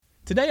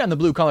Today on the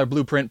Blue Collar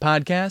Blueprint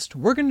podcast,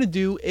 we're going to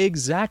do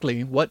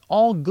exactly what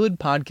all good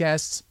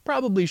podcasts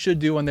probably should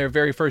do on their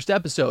very first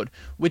episode,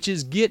 which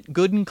is get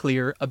good and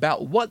clear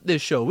about what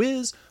this show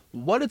is,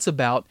 what it's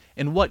about,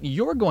 and what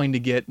you're going to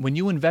get when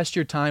you invest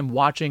your time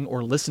watching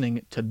or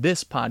listening to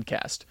this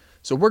podcast.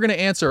 So we're going to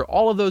answer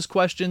all of those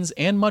questions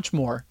and much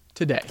more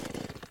today.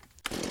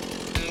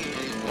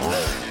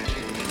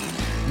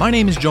 My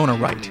name is Jonah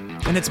Wright,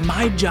 and it's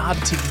my job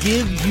to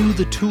give you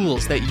the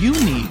tools that you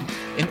need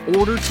in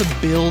order to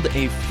build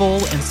a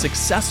full and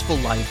successful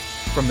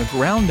life from the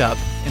ground up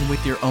and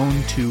with your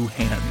own two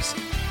hands.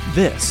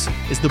 This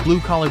is the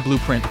Blue Collar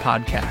Blueprint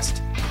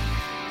podcast.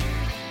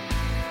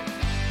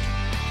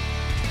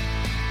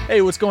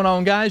 Hey, what's going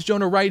on, guys?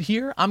 Jonah Wright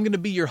here. I'm going to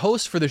be your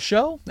host for the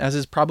show, as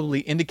is probably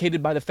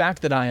indicated by the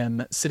fact that I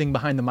am sitting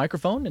behind the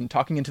microphone and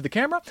talking into the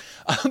camera.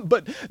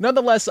 But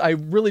nonetheless, I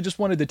really just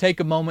wanted to take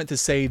a moment to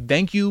say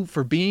thank you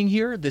for being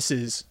here. This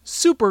is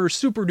super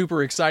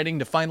duper exciting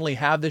to finally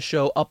have this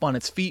show up on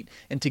its feet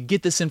and to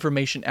get this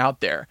information out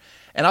there.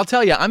 And I'll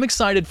tell you, I'm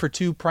excited for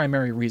two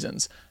primary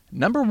reasons.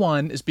 Number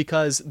one is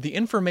because the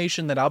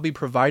information that I'll be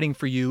providing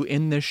for you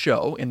in this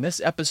show, in this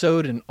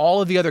episode, and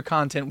all of the other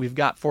content we've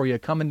got for you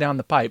coming down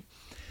the pipe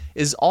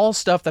is all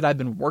stuff that I've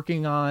been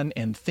working on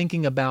and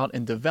thinking about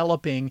and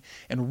developing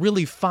and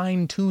really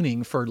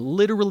fine-tuning for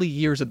literally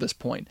years at this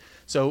point.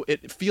 So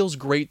it feels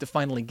great to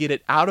finally get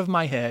it out of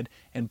my head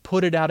and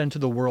put it out into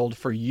the world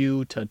for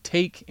you to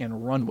take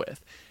and run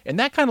with. And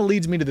that kind of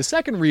leads me to the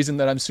second reason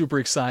that I'm super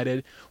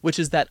excited, which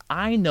is that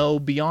I know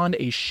beyond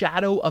a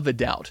shadow of a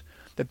doubt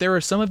that there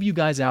are some of you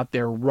guys out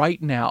there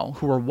right now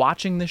who are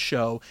watching this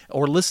show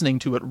or listening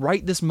to it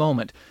right this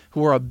moment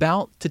who are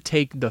about to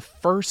take the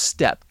first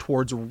step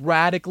towards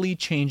radically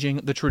changing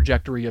the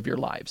trajectory of your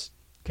lives.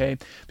 Okay?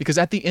 Because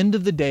at the end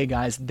of the day,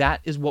 guys,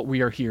 that is what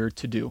we are here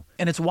to do.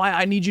 And it's why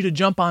I need you to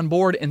jump on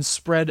board and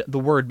spread the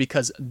word,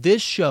 because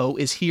this show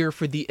is here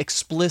for the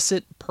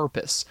explicit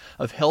purpose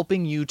of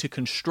helping you to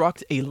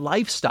construct a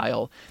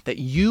lifestyle that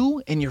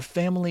you and your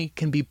family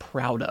can be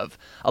proud of.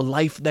 A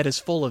life that is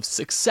full of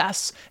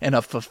success and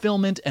of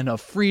fulfillment and of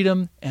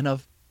freedom and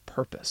of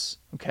purpose.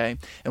 Okay?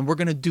 And we're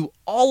going to do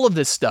all of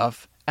this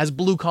stuff as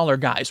blue collar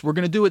guys. We're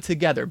going to do it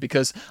together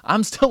because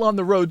I'm still on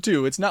the road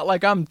too. It's not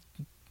like I'm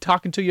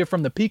talking to you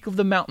from the peak of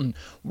the mountain.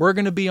 We're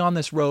going to be on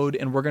this road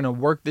and we're going to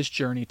work this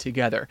journey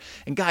together.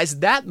 And guys,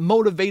 that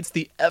motivates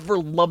the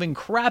ever-loving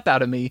crap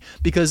out of me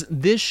because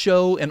this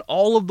show and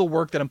all of the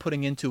work that I'm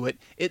putting into it,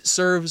 it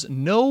serves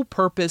no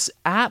purpose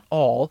at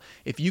all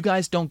if you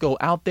guys don't go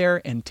out there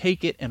and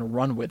take it and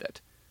run with it.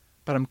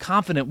 But I'm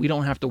confident we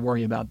don't have to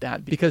worry about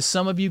that because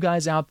some of you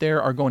guys out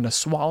there are going to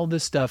swallow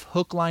this stuff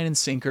hook, line, and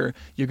sinker.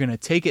 You're going to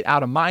take it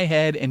out of my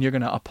head and you're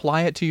going to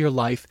apply it to your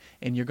life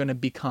and you're going to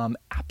become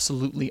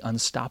absolutely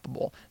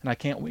unstoppable. And I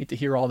can't wait to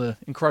hear all the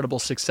incredible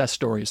success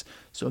stories.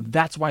 So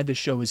that's why this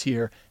show is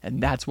here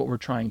and that's what we're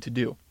trying to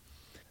do.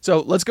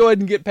 So let's go ahead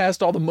and get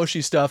past all the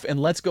mushy stuff and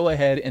let's go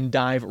ahead and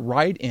dive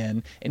right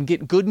in and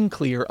get good and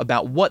clear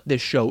about what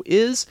this show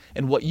is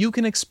and what you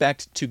can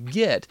expect to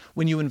get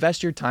when you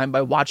invest your time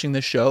by watching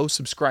this show,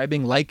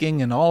 subscribing, liking,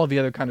 and all of the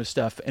other kind of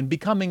stuff and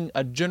becoming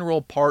a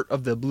general part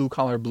of the Blue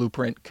Collar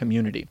Blueprint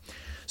community.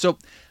 So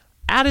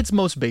at its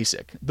most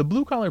basic, the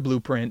Blue Collar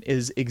Blueprint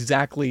is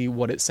exactly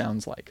what it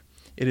sounds like.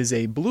 It is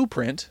a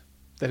blueprint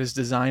that is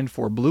designed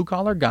for blue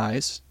collar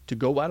guys to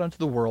go out into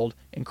the world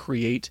and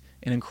create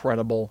an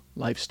incredible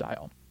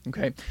lifestyle.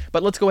 Okay,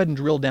 but let's go ahead and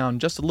drill down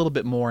just a little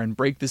bit more and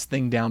break this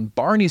thing down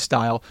Barney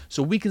style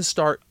so we can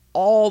start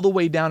all the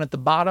way down at the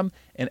bottom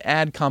and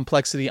add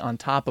complexity on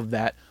top of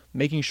that,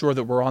 making sure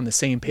that we're on the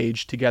same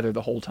page together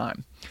the whole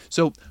time.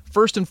 So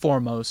first and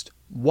foremost,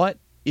 what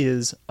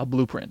is a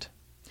blueprint?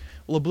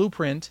 Well, a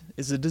blueprint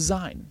is a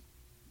design.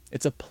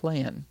 It's a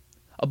plan.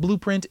 A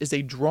blueprint is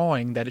a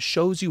drawing that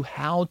shows you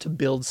how to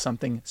build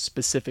something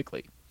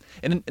specifically.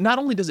 And not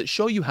only does it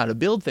show you how to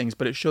build things,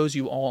 but it shows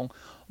you all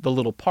the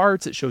little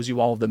parts, it shows you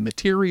all the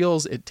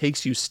materials, it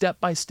takes you step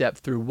by step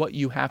through what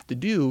you have to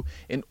do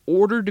in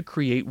order to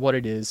create what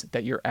it is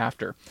that you're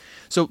after.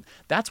 So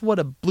that's what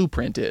a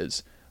blueprint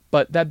is.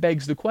 But that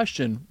begs the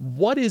question,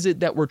 what is it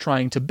that we're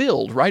trying to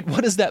build, right?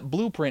 What is that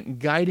blueprint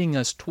guiding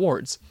us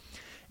towards?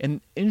 And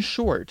in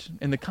short,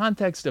 in the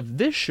context of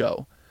this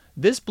show,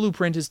 this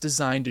blueprint is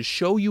designed to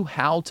show you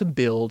how to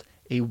build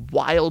a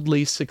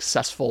wildly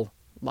successful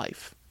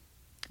life.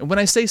 And when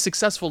I say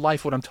successful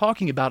life, what I'm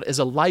talking about is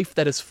a life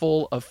that is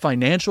full of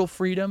financial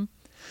freedom,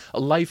 a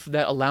life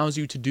that allows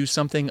you to do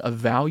something of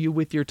value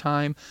with your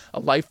time,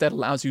 a life that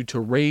allows you to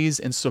raise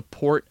and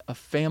support a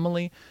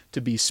family, to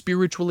be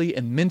spiritually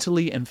and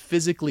mentally and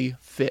physically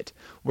fit.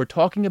 We're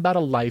talking about a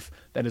life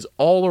that is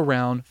all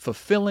around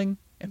fulfilling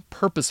and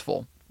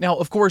purposeful. Now,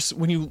 of course,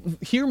 when you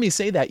hear me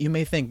say that, you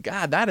may think,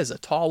 God, that is a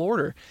tall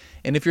order.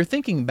 And if you're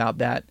thinking about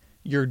that,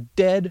 you're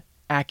dead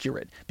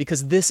accurate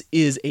because this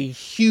is a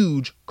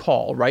huge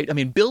call, right? I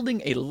mean,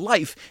 building a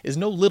life is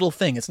no little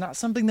thing. It's not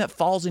something that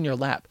falls in your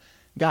lap.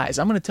 Guys,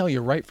 I'm going to tell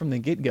you right from the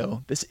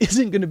get-go, this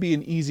isn't going to be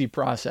an easy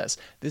process.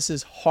 This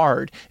is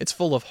hard. It's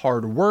full of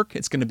hard work.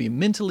 It's going to be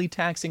mentally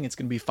taxing. It's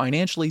going to be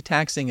financially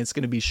taxing. It's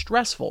going to be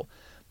stressful.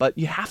 But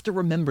you have to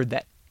remember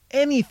that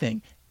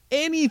anything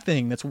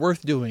that's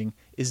worth doing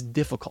is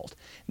difficult.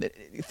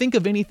 Think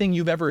of anything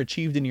you've ever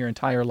achieved in your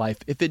entire life.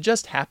 If it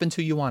just happened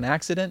to you on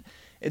accident,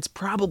 it's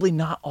probably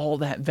not all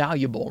that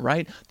valuable,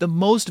 right? The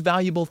most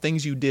valuable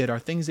things you did are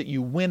things that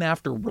you went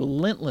after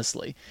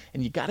relentlessly.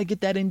 And you got to get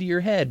that into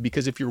your head,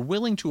 because if you're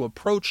willing to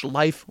approach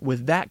life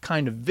with that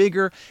kind of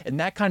vigor and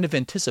that kind of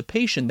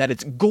anticipation that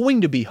it's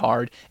going to be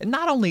hard, and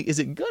not only is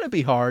it going to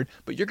be hard,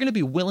 but you're going to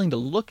be willing to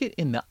look it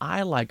in the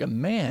eye like a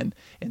man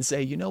and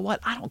say, you know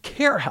what? I don't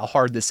care how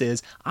hard this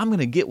is. I'm going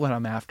to get what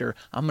I'm after.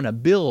 I'm going to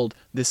build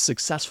this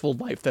successful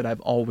life that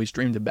I've always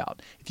dreamed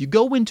about. If you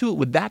go into it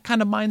with that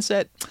kind of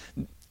mindset,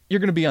 you're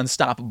going to be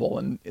unstoppable.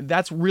 And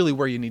that's really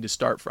where you need to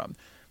start from.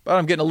 But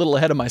I'm getting a little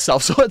ahead of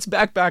myself. So let's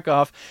back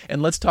off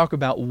and let's talk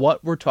about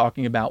what we're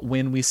talking about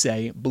when we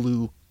say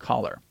blue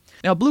collar.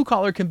 Now, blue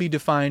collar can be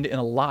defined in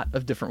a lot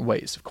of different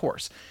ways, of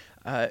course.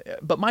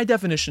 But my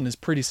definition is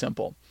pretty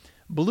simple.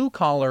 Blue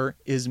collar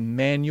is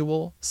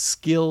manual,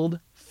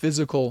 skilled,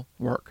 physical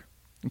work.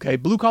 Okay,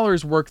 blue collar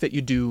is work that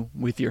you do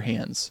with your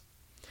hands.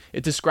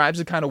 It describes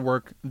the kind of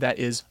work that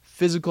is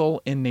physical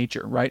in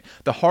nature, right?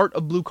 The heart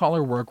of blue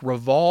collar work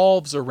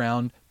revolves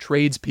around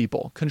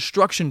tradespeople,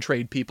 construction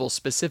trade people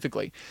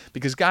specifically.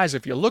 Because guys,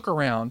 if you look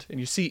around and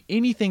you see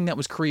anything that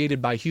was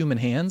created by human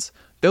hands,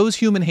 those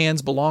human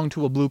hands belong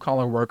to a blue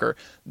collar worker.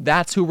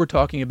 That's who we're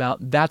talking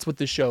about. That's what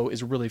the show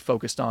is really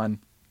focused on,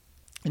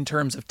 in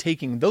terms of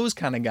taking those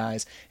kind of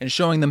guys and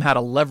showing them how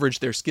to leverage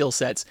their skill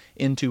sets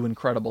into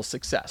incredible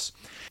success.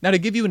 Now, to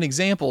give you an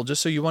example,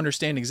 just so you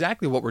understand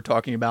exactly what we're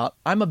talking about,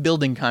 I'm a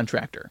building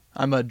contractor.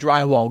 I'm a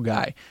drywall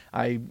guy.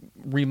 I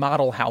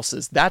remodel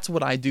houses. That's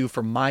what I do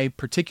for my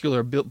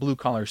particular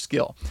blue-collar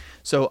skill.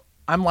 So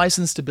I'm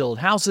licensed to build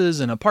houses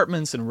and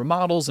apartments and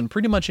remodels and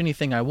pretty much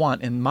anything I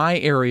want in my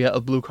area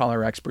of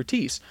blue-collar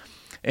expertise.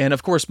 And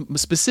of course,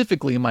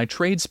 specifically, my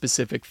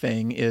trade-specific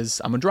thing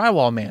is I'm a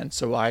drywall man.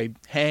 So I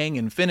hang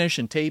and finish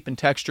and tape and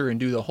texture and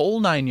do the whole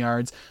 9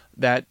 yards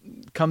that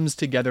comes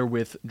together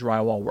with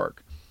drywall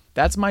work.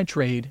 That's my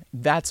trade.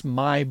 That's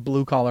my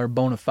blue-collar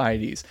bona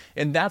fides.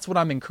 And that's what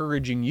I'm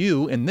encouraging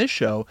you in this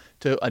show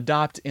to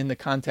adopt in the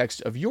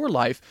context of your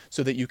life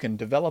so that you can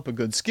develop a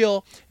good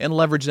skill and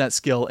leverage that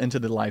skill into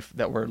the life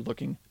that we're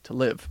looking to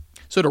live.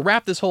 So to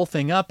wrap this whole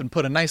thing up and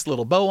put a nice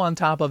little bow on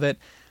top of it,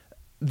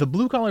 the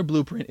Blue Collar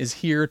Blueprint is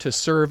here to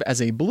serve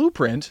as a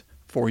blueprint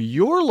for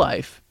your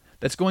life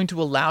that's going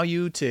to allow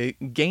you to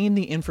gain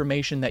the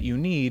information that you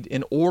need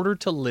in order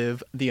to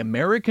live the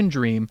American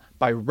dream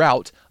by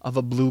route of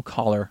a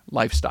blue-collar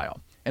lifestyle.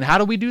 And how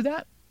do we do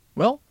that?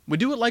 Well, we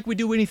do it like we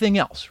do anything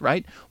else,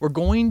 right? We're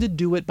going to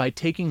do it by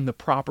taking the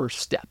proper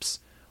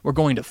steps. We're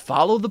going to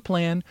follow the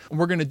plan, and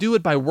we're going to do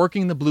it by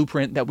working the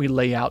blueprint that we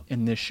lay out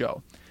in this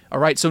show. All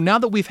right, so now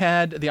that we've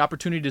had the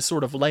opportunity to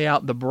sort of lay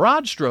out the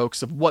broad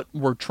strokes of what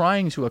we're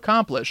trying to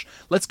accomplish,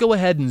 let's go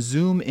ahead and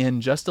zoom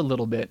in just a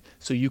little bit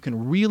so you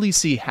can really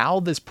see how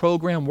this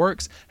program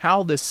works,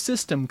 how this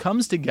system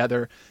comes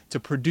together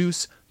to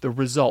produce the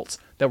results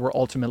that we're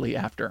ultimately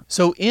after.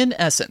 So in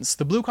essence,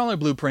 the Blue Collar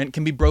Blueprint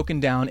can be broken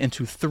down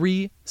into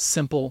 3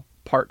 simple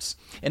parts.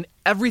 And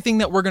everything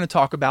that we're going to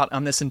talk about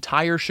on this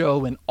entire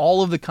show and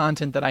all of the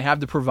content that I have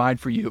to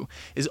provide for you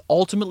is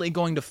ultimately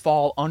going to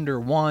fall under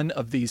one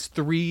of these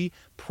 3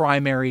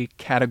 primary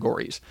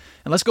categories.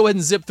 And let's go ahead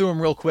and zip through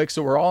them real quick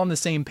so we're all on the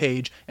same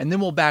page, and then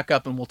we'll back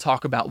up and we'll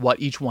talk about what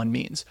each one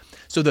means.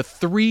 So the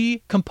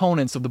 3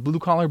 components of the Blue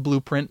Collar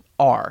Blueprint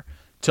are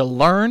to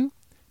learn,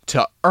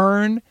 to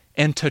earn,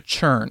 and to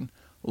churn.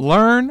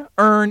 Learn,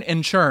 earn,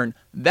 and churn.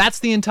 That's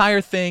the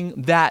entire thing.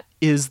 That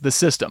is the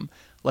system.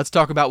 Let's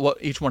talk about what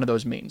each one of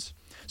those means.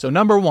 So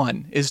number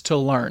 1 is to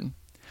learn.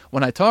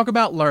 When I talk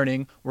about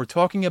learning, we're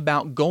talking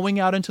about going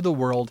out into the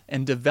world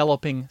and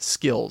developing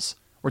skills.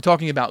 We're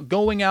talking about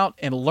going out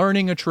and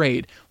learning a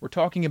trade. We're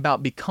talking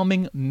about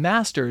becoming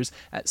masters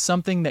at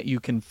something that you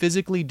can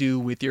physically do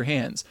with your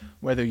hands.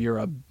 Whether you're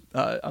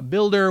a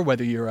builder,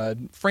 whether you're a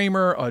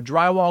framer, a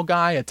drywall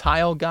guy, a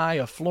tile guy,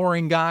 a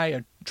flooring guy,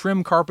 a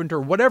trim carpenter,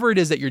 whatever it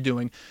is that you're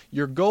doing,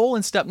 your goal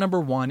in step number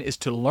 1 is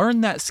to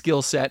learn that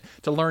skill set,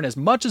 to learn as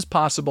much as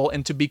possible,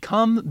 and to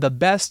become the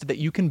best that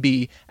you can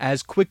be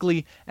as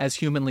quickly as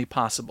humanly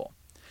possible.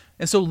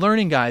 And so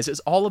learning, guys, is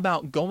all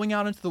about going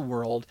out into the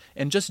world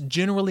and just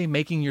generally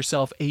making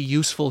yourself a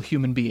useful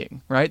human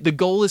being, right? The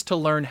goal is to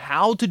learn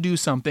how to do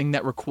something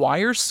that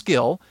requires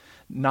skill,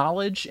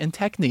 knowledge, and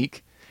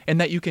technique, and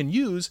that you can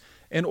use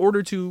in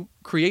order to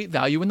create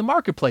value in the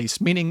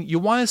marketplace, meaning you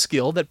want a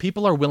skill that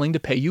people are willing to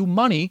pay you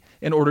money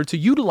in order to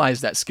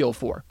utilize that skill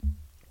for.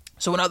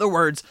 So in other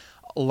words,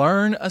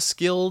 learn a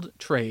skilled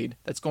trade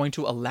that's going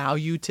to allow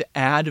you to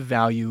add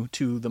value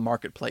to the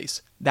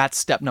marketplace. That's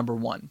step number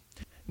 1.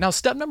 Now,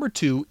 step number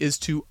 2 is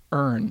to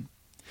earn.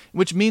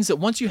 which means that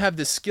once you have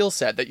this skill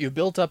set that you've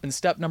built up in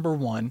step number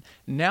 1,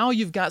 now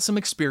you've got some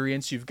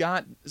experience, you've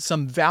got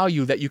some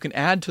value that you can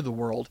add to the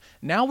world.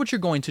 Now what you're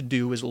going to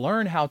do is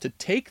learn how to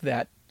take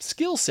that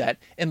skill set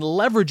and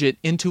leverage it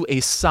into a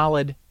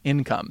solid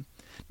income.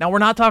 Now, we're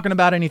not talking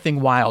about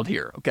anything wild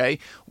here, okay?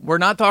 We're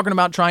not talking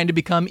about trying to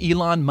become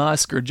Elon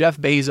Musk or Jeff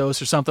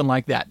Bezos or something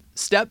like that.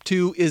 Step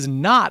 2 is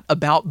not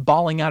about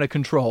balling out of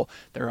control.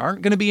 There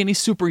aren't going to be any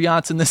super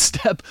yachts in this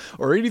step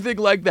or anything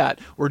like that.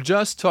 We're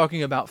just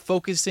talking about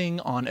focusing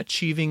on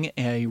achieving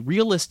a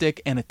realistic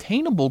and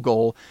attainable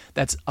goal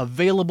that's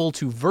available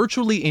to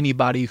virtually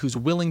anybody who's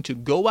willing to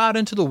go out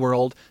into the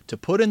world, to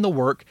put in the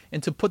work,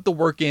 and to put the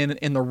work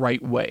in the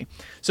right way.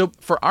 So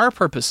for our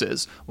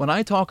purposes, when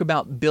I talk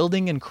about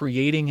building and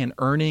creating and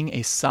earning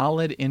a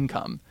solid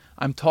income,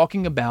 I'm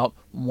talking about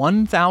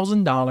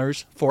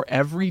 $1,000 for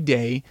every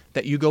day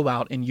that you go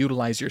out and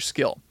utilize your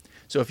skill.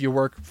 So if you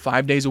work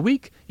 5 days a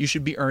week, you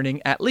should be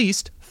earning at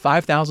least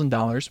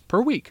 $5,000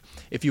 per week.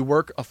 If you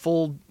work a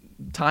full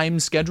time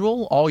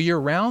schedule all year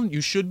round, you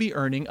should be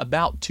earning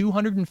about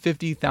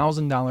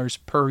 $250,000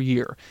 per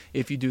year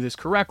if you do this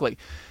correctly.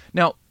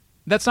 Now,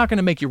 that's not going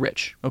to make you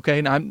rich,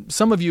 okay? Now,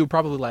 some of you are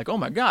probably like, oh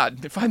my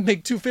God, if I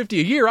make $250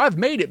 a year, I've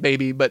made it,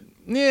 baby. But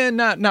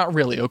not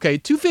really, okay?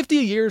 $250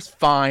 a year is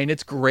fine.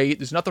 It's great.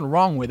 There's nothing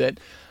wrong with it.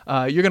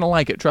 You're going to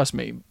like it, trust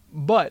me.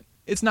 But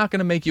it's not going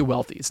to make you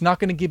wealthy. It's not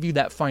going to give you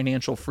that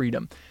financial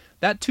freedom.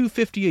 That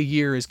 $250 a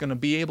year is going to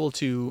be able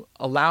to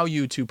allow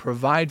you to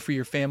provide for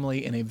your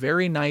family in a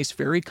very nice,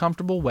 very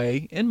comfortable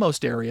way in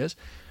most areas.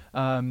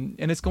 And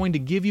it's going to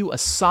give you a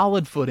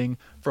solid footing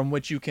from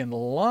which you can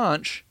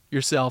launch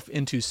yourself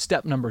into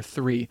step number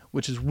 3,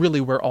 which is really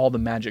where all the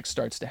magic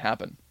starts to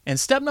happen. And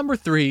step number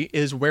 3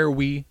 is where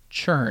we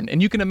churn.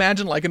 And you can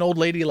imagine like an old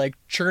lady like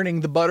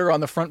churning the butter on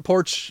the front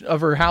porch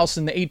of her house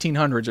in the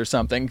 1800s or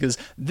something, because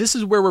this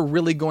is where we're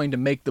really going to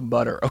make the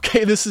butter,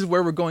 okay? This is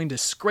where we're going to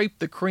scrape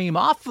the cream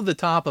off of the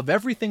top of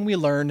everything we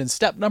learned in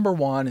step number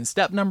 1 and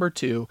step number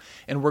 2,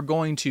 and we're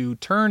going to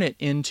turn it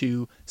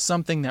into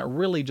something that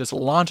really just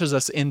launches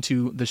us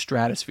into the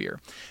stratosphere.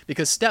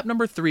 Because step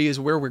number 3 is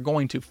where we're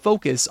going to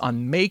focus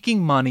on making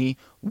money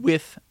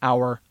with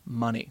our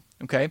money,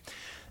 okay?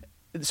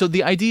 So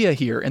the idea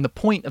here and the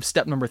point of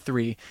step number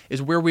 3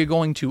 is where we're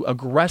going to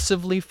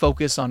aggressively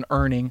focus on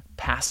earning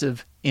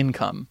passive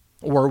income,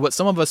 or what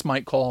some of us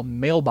might call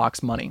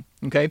mailbox money,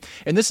 okay?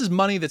 And this is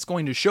money that's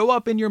going to show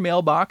up in your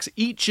mailbox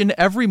each and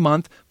every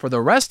month for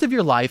the rest of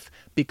your life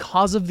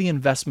because of the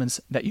investments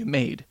that you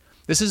made.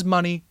 This is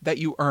money that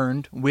you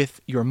earned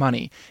with your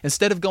money.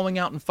 Instead of going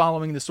out and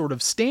following the sort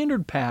of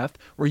standard path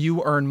where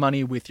you earn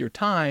money with your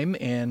time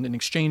and in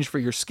exchange for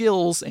your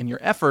skills and your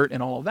effort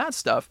and all of that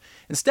stuff,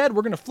 instead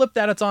we're going to flip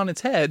that on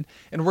its head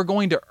and we're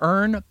going to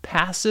earn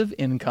passive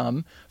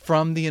income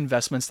from the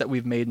investments that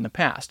we've made in the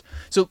past.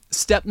 So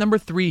step number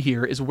 3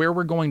 here is where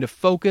we're going to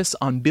focus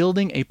on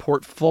building a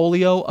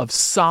portfolio of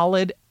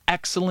solid,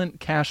 excellent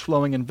cash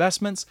flowing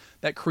investments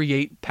that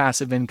create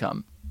passive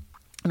income.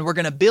 And we're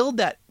going to build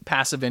that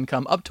passive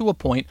income up to a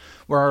point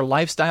where our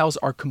lifestyles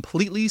are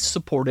completely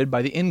supported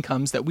by the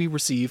incomes that we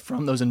receive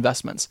from those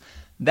investments.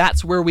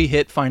 That's where we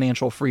hit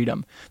financial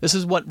freedom. This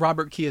is what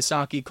Robert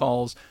Kiyosaki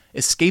calls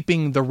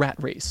escaping the rat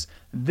race.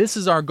 This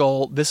is our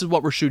goal. This is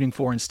what we're shooting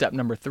for in step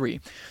number 3.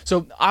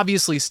 So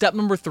obviously, step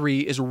number 3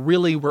 is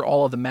really where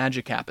all of the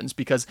magic happens,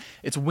 because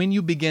it's when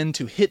you begin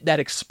to hit that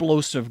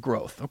explosive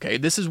growth. Okay,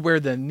 this is where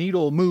the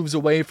needle moves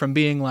away from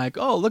being like,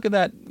 oh, look at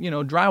that,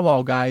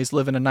 drywall guy's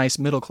living a nice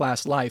middle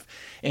class life,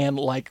 and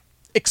like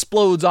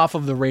explodes off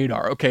of the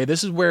radar. Okay,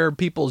 this is where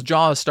people's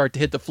jaws start to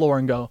hit the floor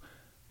and go,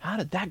 how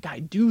did that guy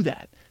do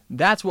that?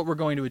 That's what we're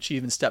going to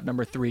achieve in step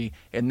number 3,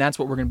 and that's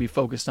what we're going to be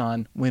focused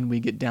on when we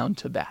get down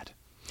to that.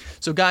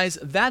 So guys,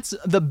 that's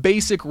the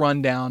basic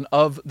rundown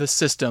of the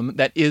system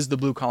that is the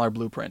Blue Collar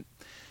Blueprint.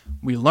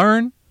 We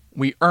learn,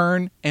 we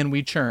earn, and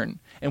we churn,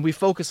 and we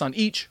focus on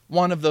each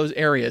one of those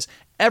areas.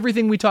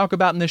 Everything we talk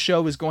about in this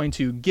show is going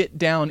to get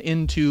down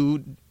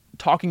into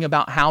talking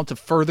about how to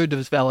further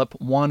develop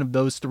one of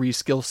those 3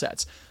 skill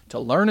sets: to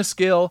learn a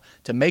skill,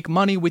 to make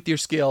money with your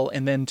skill,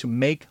 and then to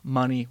make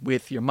money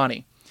with your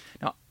money.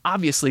 Now,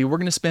 obviously, we're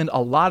going to spend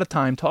a lot of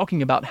time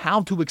talking about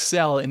how to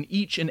excel in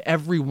each and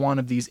every one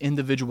of these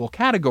individual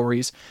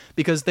categories,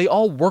 because they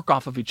all work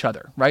off of each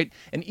other, right?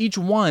 And each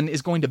one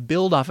is going to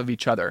build off of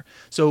each other.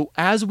 So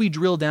as we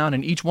drill down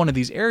in each one of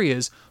these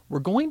areas, we're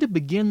going to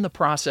begin the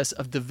process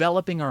of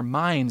developing our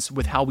minds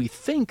with how we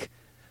think,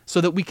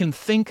 so that we can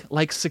think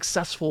like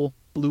successful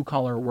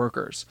blue-collar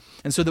workers,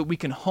 and so that we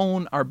can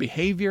hone our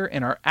behavior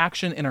and our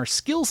action and our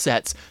skill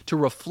sets to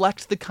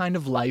reflect the kind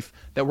of life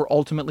that we're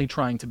ultimately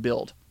trying to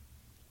build.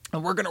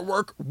 And we're going to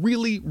work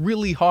really,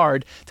 really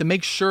hard to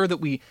make sure that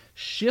we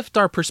shift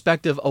our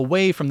perspective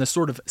away from the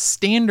sort of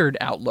standard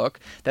outlook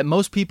that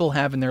most people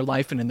have in their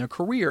life and in their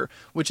career,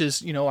 which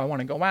is, I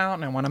want to go out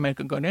and I want to make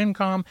a good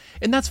income.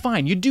 And that's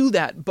fine. You do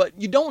that, but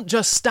you don't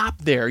just stop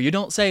there. You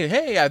don't say,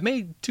 hey, I've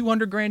made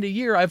 200 grand a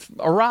year. I've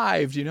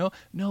arrived,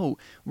 No,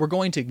 we're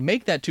going to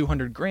make that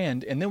 200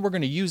 grand and then we're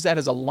going to use that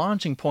as a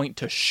launching point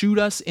to shoot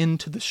us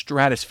into the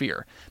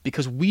stratosphere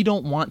because we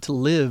don't want to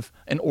live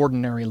an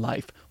ordinary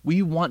life.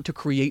 We want to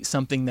create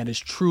something that is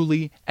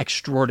truly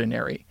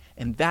extraordinary.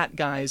 And that,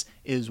 guys,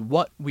 is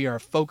what we are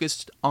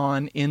focused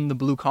on in the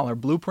Blue Collar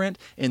Blueprint,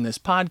 in this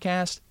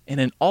podcast, and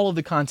in all of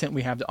the content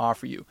we have to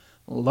offer you.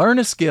 Learn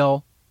a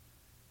skill,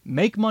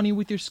 make money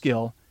with your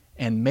skill,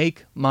 and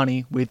make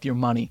money with your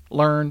money.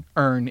 Learn,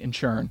 earn, and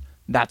churn.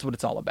 That's what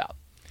it's all about.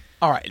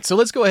 All right, so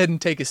let's go ahead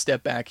and take a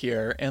step back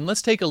here, and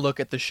let's take a look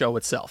at the show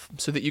itself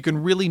so that you can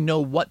really know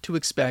what to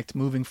expect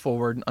moving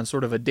forward on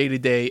sort of a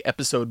day-to-day,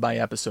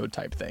 episode-by-episode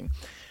type thing.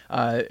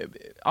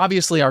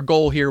 Obviously, our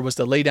goal here was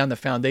to lay down the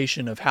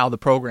foundation of how the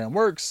program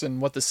works and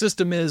what the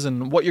system is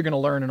and what you're going to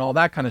learn and all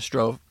that kind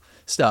of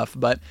stuff.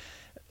 But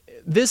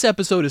this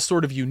episode is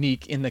sort of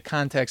unique in the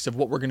context of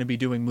what we're going to be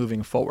doing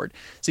moving forward.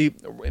 See,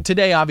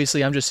 today,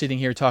 obviously, I'm just sitting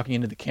here talking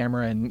into the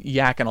camera and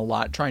yakking a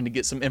lot, trying to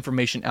get some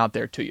information out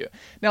there to you.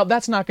 Now,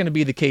 that's not going to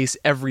be the case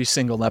every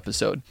single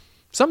episode.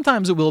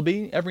 Sometimes it will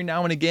be. Every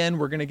now and again,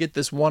 we're going to get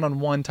this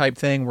one-on-one type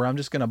thing where I'm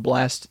just going to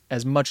blast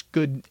as much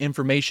good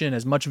information,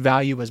 as much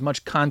value, as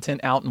much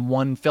content out in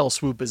one fell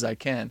swoop as I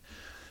can.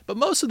 But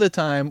most of the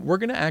time, we're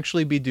going to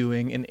actually be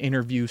doing an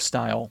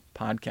interview-style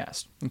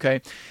podcast,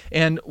 okay?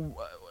 And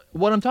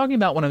what I'm talking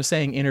about when I'm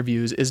saying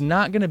interviews is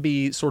not going to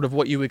be sort of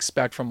what you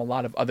expect from a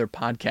lot of other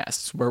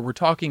podcasts where we're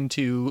talking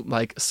to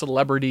like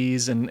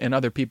celebrities and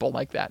other people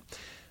like that.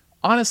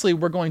 Honestly,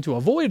 we're going to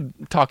avoid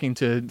talking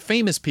to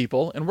famous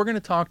people, and we're going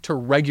to talk to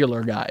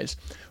regular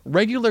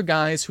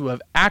guys who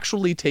have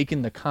actually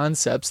taken the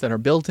concepts that are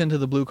built into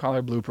the Blue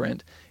Collar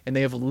Blueprint, and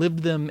they have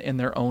lived them in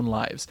their own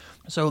lives.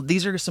 So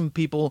these are some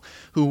people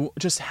who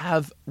just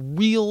have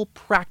real,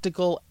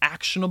 practical,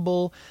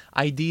 actionable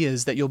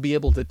ideas that you'll be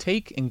able to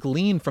take and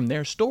glean from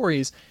their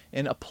stories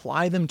and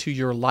apply them to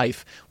your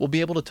life. We'll be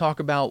able to talk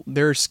about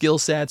their skill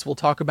sets. We'll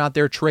talk about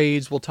their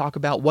trades. We'll talk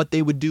about what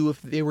they would do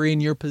if they were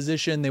in your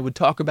position. They would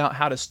talk about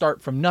how to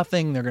start from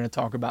nothing. They're going to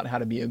talk about how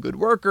to be a good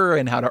worker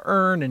and how to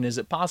earn, and is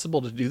it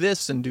possible to do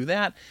this and do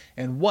that,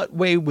 and what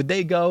way would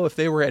they go if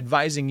they were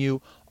advising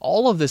you.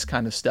 All of this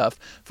kind of stuff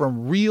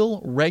from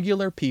real,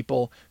 regular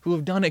people who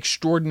have done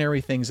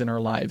extraordinary things in our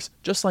lives,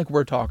 just like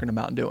we're talking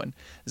about doing.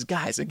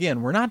 Guys,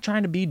 again, we're not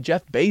trying to be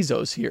Jeff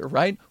Bezos here,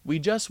 right? We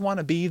just want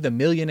to be the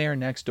millionaire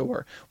next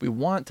door. We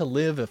want to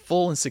live a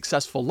full and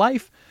successful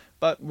life,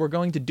 but we're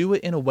going to do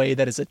it in a way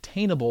that is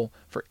attainable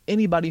for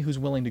anybody who's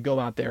willing to go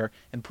out there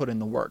and put in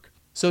the work.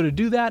 So to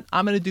do that,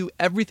 I'm going to do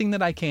everything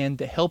that I can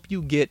to help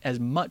you get as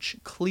much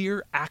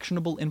clear,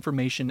 actionable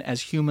information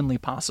as humanly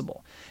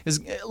possible.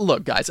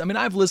 Look, guys,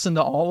 I've listened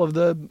to all of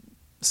the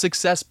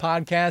success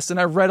podcasts and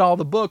I've read all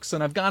the books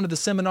and I've gone to the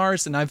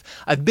seminars and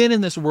I've been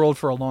in this world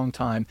for a long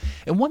time.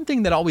 And one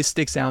thing that always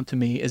sticks out to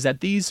me is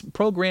that these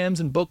programs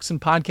and books and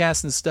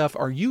podcasts and stuff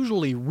are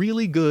usually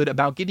really good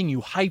about getting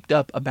you hyped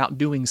up about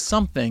doing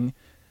something,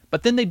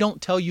 but then they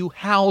don't tell you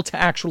how to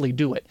actually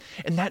do it.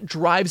 And that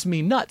drives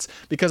me nuts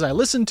because I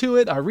listen to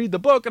it, I read the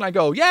book, and I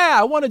go, yeah,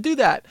 I want to do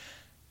that.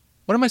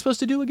 What am I supposed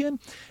to do again?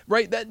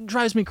 Right? That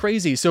drives me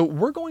crazy. So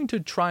we're going to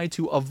try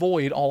to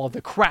avoid all of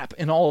the crap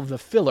and all of the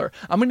filler.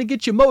 I'm going to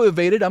get you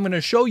motivated. I'm going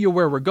to show you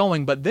where we're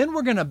going, but then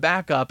we're going to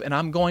back up and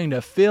I'm going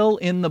to fill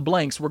in the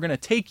blanks. We're going to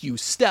take you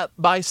step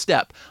by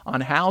step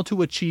on how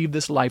to achieve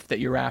this life that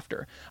you're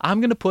after. I'm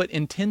going to put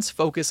intense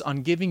focus on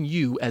giving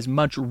you as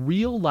much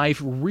real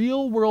life,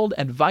 real world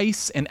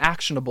advice and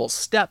actionable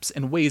steps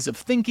and ways of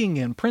thinking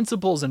and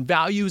principles and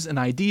values and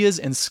ideas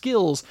and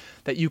skills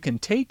that you can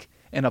take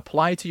and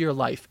apply to your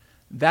life.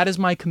 That is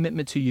my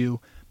commitment to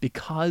you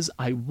because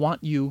I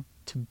want you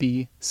to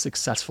be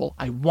successful.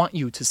 I want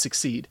you to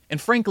succeed.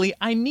 And frankly,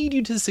 I need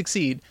you to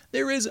succeed.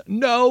 There is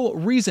no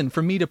reason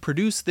for me to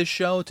produce this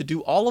show, to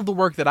do all of the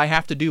work that I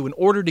have to do in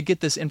order to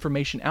get this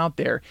information out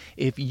there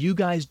if you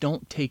guys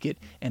don't take it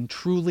and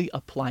truly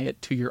apply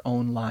it to your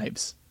own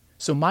lives.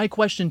 So my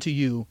question to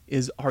you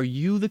is, are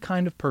you the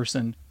kind of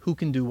person who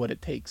can do what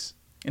it takes?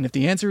 And if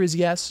the answer is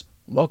yes,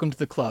 welcome to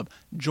the club.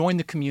 Join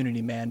the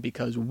community, man,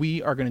 because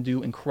we are going to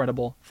do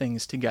incredible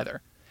things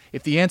together.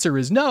 If the answer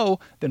is no,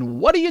 then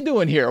what are you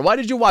doing here? Why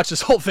did you watch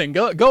this whole thing?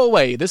 Go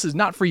away. This is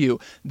not for you.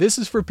 This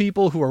is for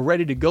people who are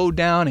ready to go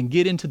down and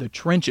get into the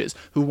trenches,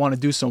 who want to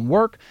do some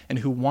work and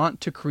who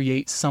want to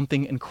create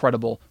something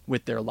incredible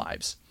with their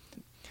lives.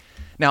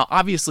 Now,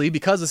 obviously,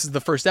 because this is the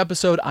first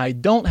episode, I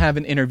don't have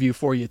an interview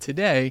for you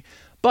today.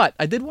 But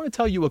I did want to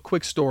tell you a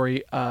quick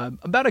story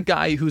about a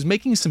guy who's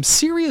making some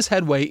serious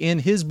headway in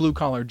his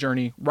blue-collar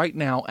journey right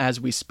now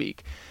as we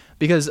speak.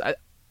 Because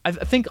I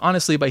think,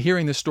 honestly, by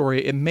hearing this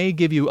story, it may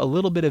give you a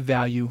little bit of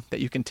value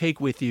that you can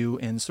take with you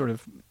and sort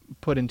of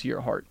put into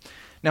your heart.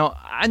 Now,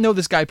 I know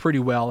this guy pretty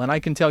well, and I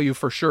can tell you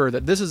for sure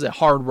that this is a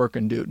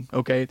hard-working dude,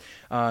 okay?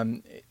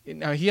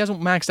 Now, he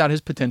hasn't maxed out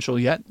his potential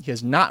yet. He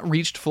has not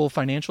reached full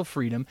financial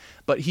freedom,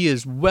 but he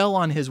is well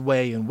on his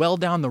way and well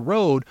down the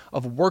road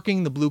of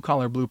working the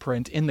blue-collar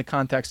blueprint in the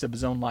context of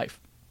his own life.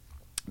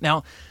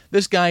 Now,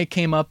 this guy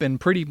came up in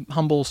pretty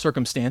humble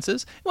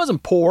circumstances. He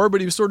wasn't poor,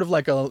 but he was sort of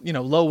like a,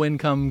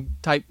 low-income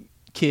type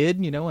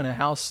kid, in a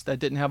house that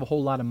didn't have a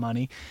whole lot of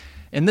money.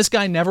 And this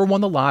guy never won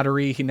the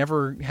lottery. He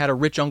never had a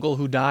rich uncle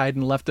who died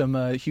and left him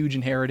a huge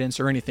inheritance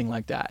or anything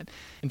like that.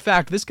 In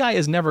fact, this guy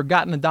has never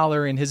gotten a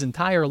dollar in his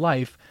entire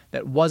life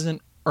that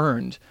wasn't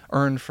earned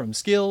from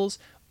skills,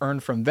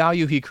 earned from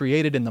value he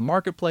created in the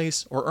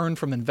marketplace, or earned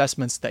from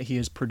investments that he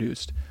has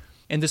produced.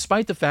 And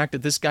despite the fact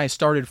that this guy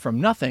started from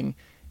nothing,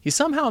 he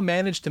somehow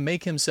managed to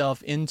make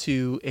himself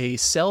into a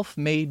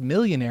self-made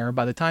millionaire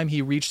by the time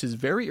he reached his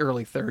very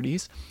early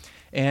 30s.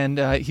 And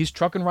he's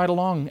trucking right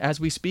along as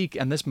we speak.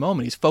 And this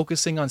moment, he's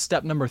focusing on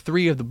step number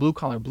 3 of the Blue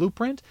Collar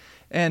Blueprint.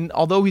 And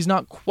although he's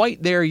not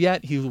quite there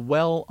yet, he's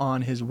well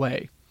on his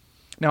way.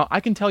 Now, I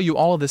can tell you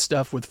all of this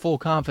stuff with full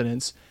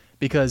confidence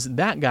because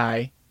that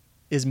guy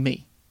is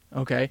me.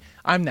 Okay?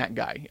 I'm that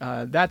guy.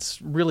 That's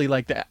really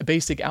like the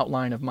basic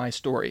outline of my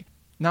story.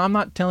 Now, I'm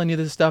not telling you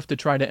this stuff to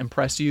try to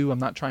impress you. I'm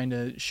not trying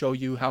to show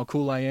you how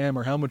cool I am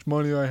or how much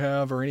money I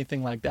have or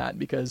anything like that,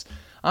 because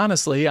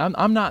honestly,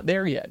 I'm not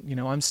there yet.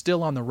 I'm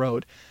still on the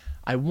road.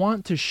 I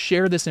want to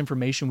share this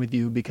information with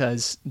you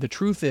because the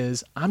truth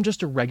is I'm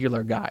just a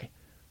regular guy.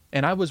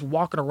 And I was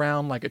walking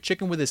around like a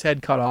chicken with his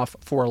head cut off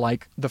for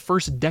like the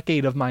first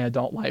decade of my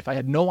adult life. I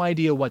had no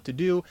idea what to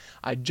do.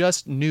 I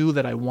just knew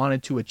that I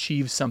wanted to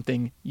achieve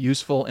something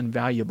useful and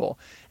valuable.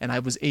 And I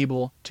was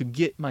able to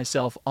get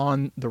myself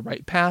on the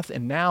right path.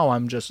 And now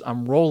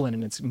I'm rolling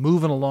and it's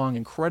moving along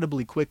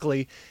incredibly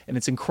quickly and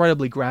it's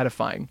incredibly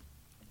gratifying.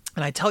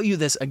 And I tell you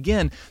this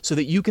again so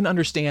that you can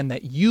understand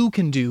that you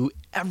can do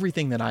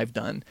everything that I've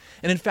done.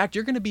 And in fact,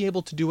 you're going to be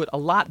able to do it a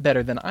lot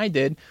better than I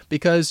did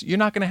because you're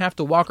not going to have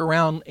to walk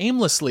around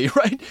aimlessly,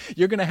 right?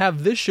 You're going to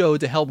have this show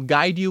to help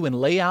guide you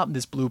and lay out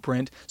this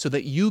blueprint so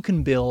that you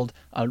can build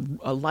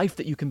a life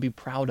that you can be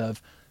proud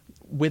of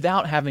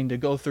without having to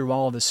go through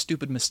all the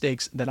stupid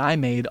mistakes that I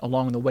made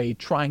along the way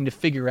trying to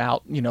figure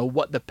out,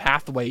 what the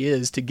pathway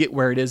is to get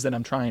where it is that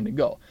I'm trying to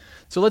go.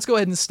 So let's go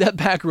ahead and step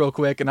back real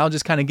quick and I'll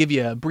just kind of give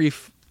you a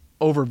brief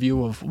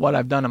overview of what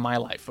I've done in my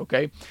life,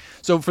 okay?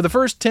 So for the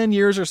first 10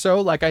 years or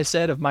so, like I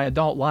said, of my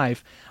adult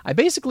life, I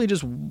basically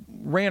just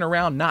ran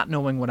around not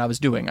knowing what I was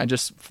doing. I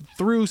just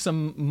threw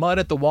some mud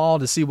at the wall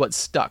to see what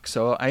stuck.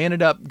 So I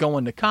ended up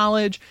going to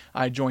college.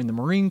 I joined the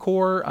Marine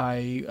Corps.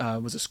 I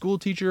was a school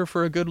teacher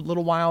for a good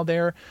little while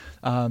there.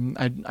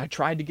 I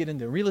tried to get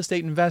into real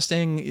estate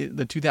investing.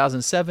 The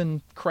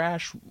 2007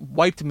 crash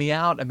wiped me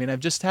out. I mean, I've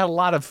just had a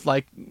lot of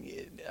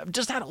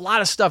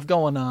stuff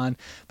going on,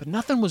 but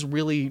nothing was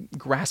really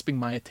grasping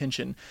my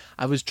attention.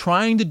 I was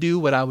trying to do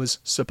what I was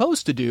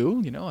supposed to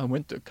do. I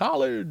went to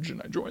college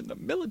and I joined the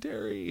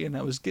military and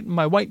I was getting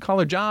my white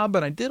collar job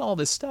and I did all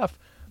this stuff,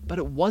 but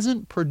it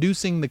wasn't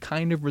producing the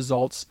kind of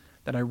results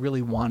that I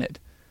really wanted.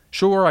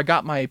 Sure, I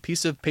got my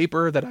piece of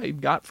paper that I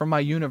got from my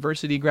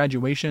university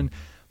graduation,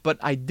 but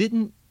I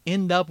didn't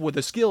end up with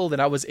a skill that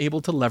I was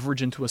able to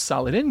leverage into a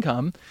solid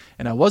income,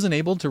 and I wasn't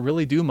able to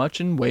really do much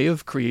in way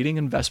of creating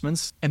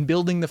investments and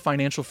building the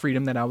financial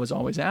freedom that I was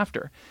always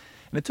after.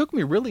 And it took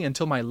me really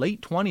until my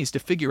late 20s to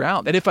figure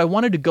out that if I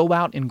wanted to go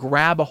out and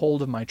grab a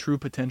hold of my true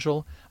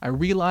potential, I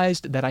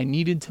realized that I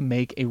needed to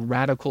make a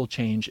radical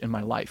change in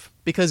my life.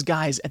 Because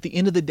guys, at the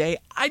end of the day,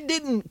 I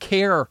didn't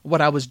care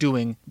what I was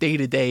doing day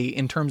to day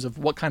in terms of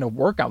what kind of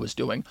work I was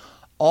doing.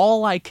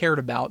 All I cared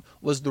about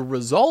was the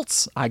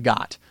results I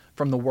got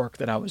from the work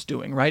that I was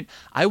doing, right?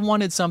 I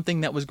wanted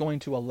something that was going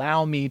to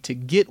allow me to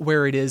get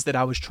where it is that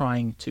I was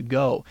trying to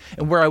go.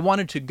 And where I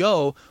wanted to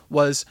go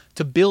was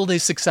to build a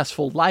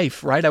successful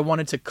life, right? I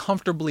wanted to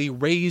comfortably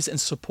raise and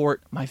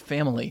support my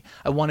family.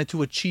 I wanted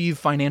to achieve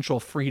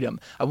financial freedom.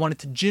 I wanted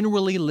to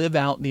generally live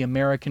out the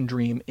American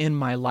dream in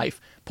my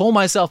life, pull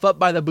myself up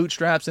by the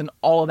bootstraps and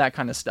all of that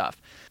kind of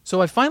stuff. So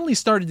I finally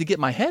started to get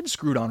my head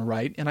screwed on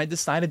right, and I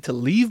decided to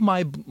leave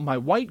my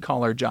white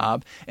collar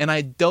job, and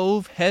I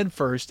dove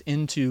headfirst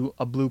into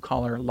a blue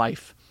collar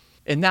life.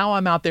 And now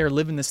I'm out there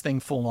living this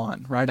thing full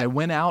on, right? I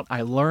went out,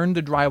 I learned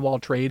the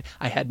drywall trade.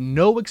 I had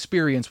no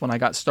experience when I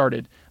got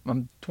started.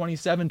 I'm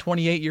 27,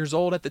 28 years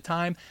old at the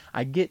time.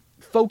 I get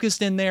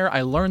focused in there,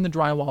 I learn the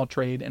drywall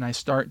trade, and I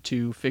start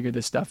to figure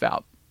this stuff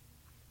out.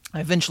 I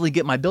eventually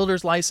get my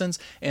builder's license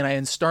and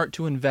I start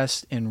to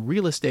invest in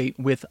real estate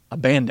with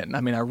abandon.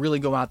 I mean, I really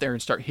go out there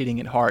and start hitting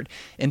it hard.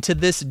 And to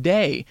this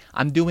day,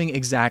 I'm doing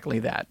exactly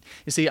that.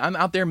 You see, I'm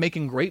out there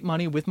making great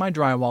money with my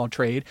drywall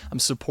trade. I'm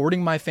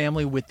supporting my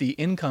family with the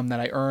income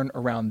that I earn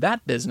around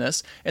that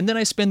business. And then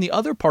I spend the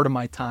other part of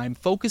my time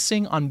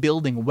focusing on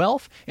building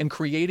wealth and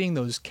creating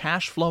those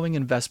cash flowing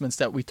investments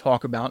that we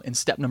talk about in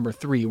step number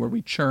 3, where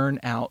we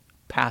churn out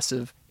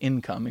passive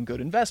income and good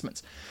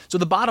investments. So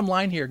the bottom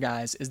line here,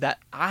 guys, is that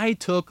I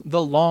took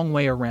the long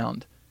way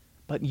around,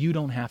 but you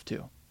don't have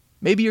to.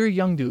 Maybe you're a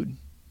young dude.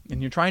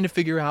 and you're trying to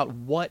figure out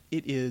what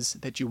it is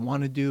that you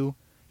want to do.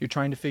 You're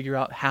trying to figure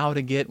out how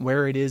to get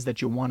where it is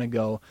that you want to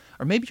go.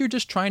 Or maybe you're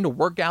just trying to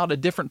work out a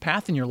different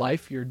path in your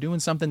life. You're doing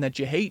something that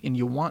you hate and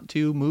you want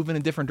to move in a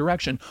different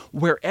direction.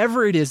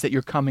 Wherever it is that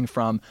you're coming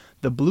from,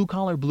 the Blue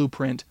Collar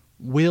Blueprint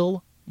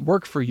will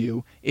work for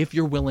you if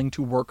you're willing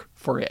to work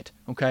for it,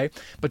 okay?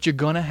 But you're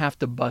going to have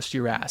to bust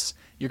your ass.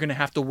 You're going to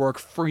have to work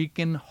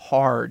freaking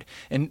hard.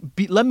 And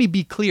let me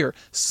be clear,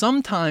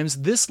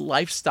 sometimes this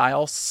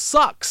lifestyle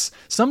sucks.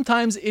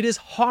 Sometimes it is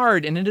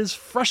hard and it is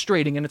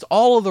frustrating and it's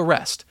all of the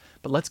rest.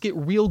 But let's get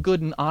real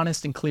good and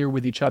honest and clear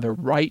with each other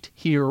right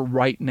here,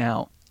 right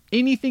now.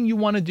 Anything you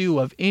want to do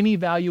of any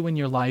value in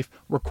your life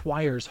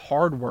requires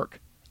hard work.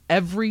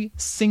 Every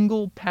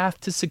single path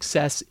to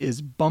success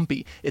is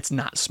bumpy. It's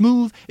not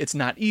smooth, it's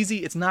not easy,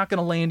 it's not going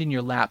to land in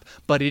your lap,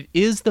 but it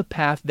is the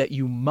path that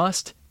you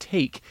must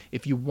take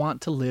if you want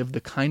to live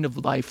the kind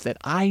of life that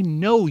I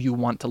know you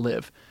want to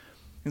live.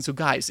 And so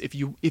guys, if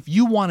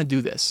you want to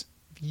do this,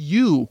 if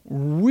you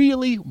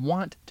really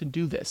want to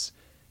do this,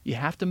 you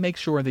have to make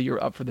sure that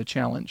you're up for the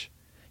challenge.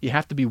 You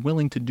have to be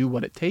willing to do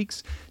what it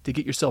takes to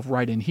get yourself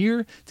right in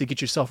here, to get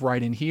yourself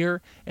right in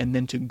here, and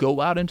then to go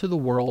out into the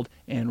world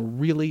and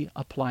really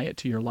apply it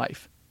to your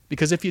life.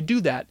 Because if you do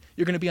that,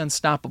 you're going to be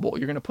unstoppable.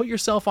 You're going to put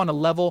yourself on a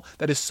level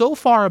that is so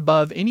far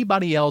above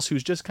anybody else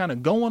who's just kind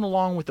of going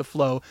along with the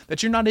flow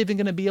that you're not even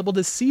going to be able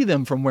to see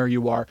them from where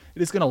you are.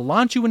 It is going to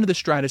launch you into the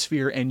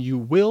stratosphere, and you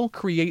will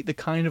create the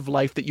kind of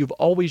life that you've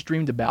always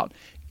dreamed about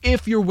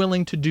if you're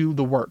willing to do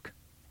the work.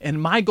 And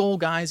my goal,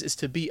 guys, is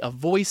to be a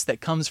voice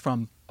that comes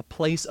from a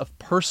place of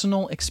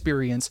personal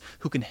experience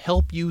who can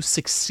help you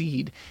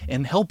succeed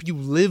and help you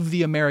live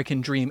the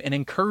American dream and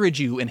encourage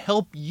you and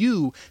help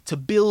you to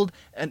build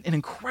an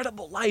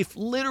incredible life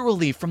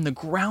literally from the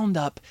ground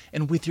up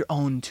and with your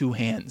own two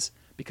hands,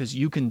 because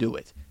you can do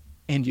it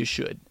and you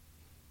should.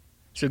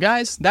 So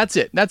guys, that's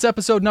it. That's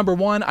episode number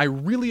 1. I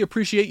really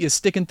appreciate you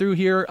sticking through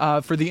here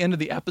for the end of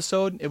the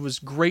episode. It was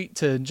great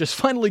to just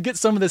finally get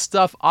some of this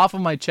stuff off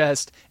of my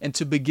chest and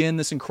to begin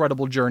this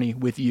incredible journey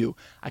with you.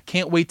 I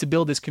can't wait to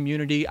build this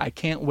community. I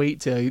can't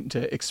wait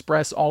to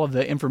express all of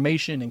the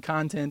information and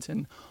content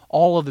and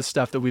all of the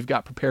stuff that we've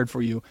got prepared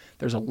for you.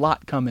 There's a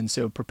lot coming,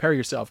 so prepare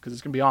yourself because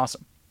it's going to be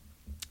awesome.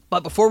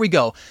 But before we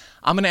go,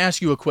 I'm going to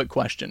ask you a quick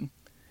question.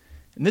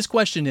 And this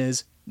question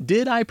is,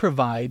 did I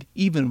provide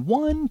even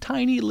one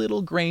tiny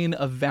little grain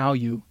of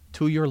value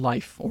to your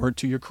life or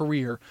to your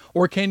career?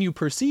 Or can you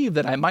perceive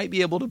that I might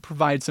be able to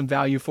provide some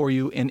value for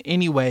you in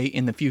any way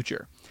in the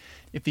future?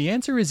 If the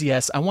answer is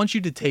yes, I want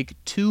you to take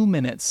 2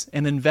 minutes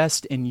and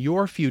invest in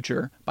your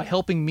future by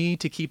helping me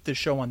to keep this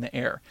show on the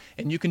air.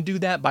 And you can do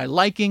that by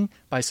liking,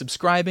 by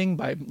subscribing,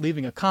 by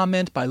leaving a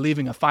comment, by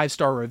leaving a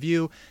 5-star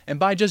review, and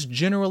by just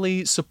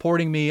generally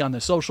supporting me on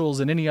the socials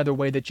in any other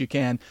way that you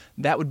can.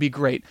 That would be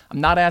great. I'm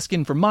not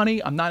asking for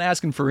money. I'm not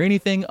asking for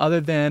anything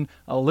other than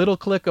a little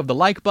click of the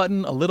like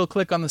button, a little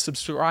click on the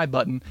subscribe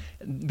button,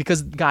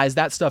 because guys,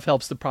 that stuff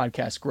helps the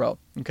podcast grow.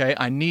 Okay,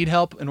 I need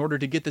help in order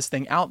to get this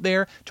thing out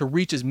there, to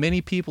reach as many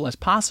people as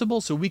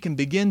possible so we can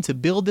begin to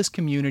build this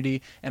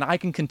community and I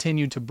can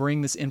continue to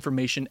bring this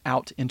information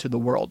out into the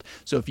world.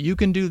 So if you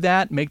can do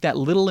that, make that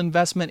little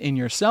investment in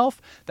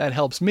yourself, that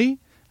helps me,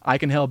 I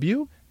can help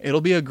you.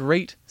 It'll be a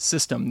great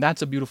system.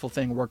 That's a beautiful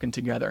thing working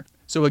together.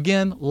 So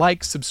again,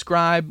 like,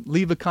 subscribe,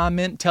 leave a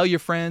comment, tell your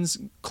friends,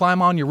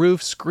 climb on your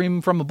roof, scream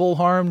from a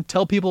bullhorn,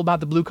 tell people about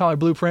the Blue Collar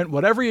Blueprint,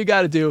 whatever you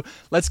got to do.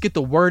 Let's get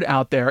the word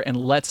out there and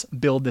let's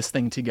build this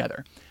thing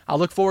together. I'll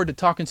look forward to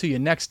talking to you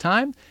next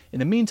time. In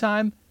the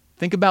meantime,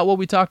 think about what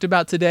we talked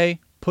about today,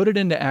 put it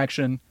into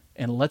action,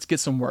 and let's get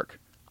some work.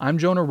 I'm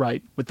Jonah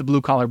Wright with the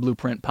Blue Collar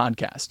Blueprint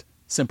podcast.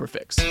 Semper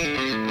Fix.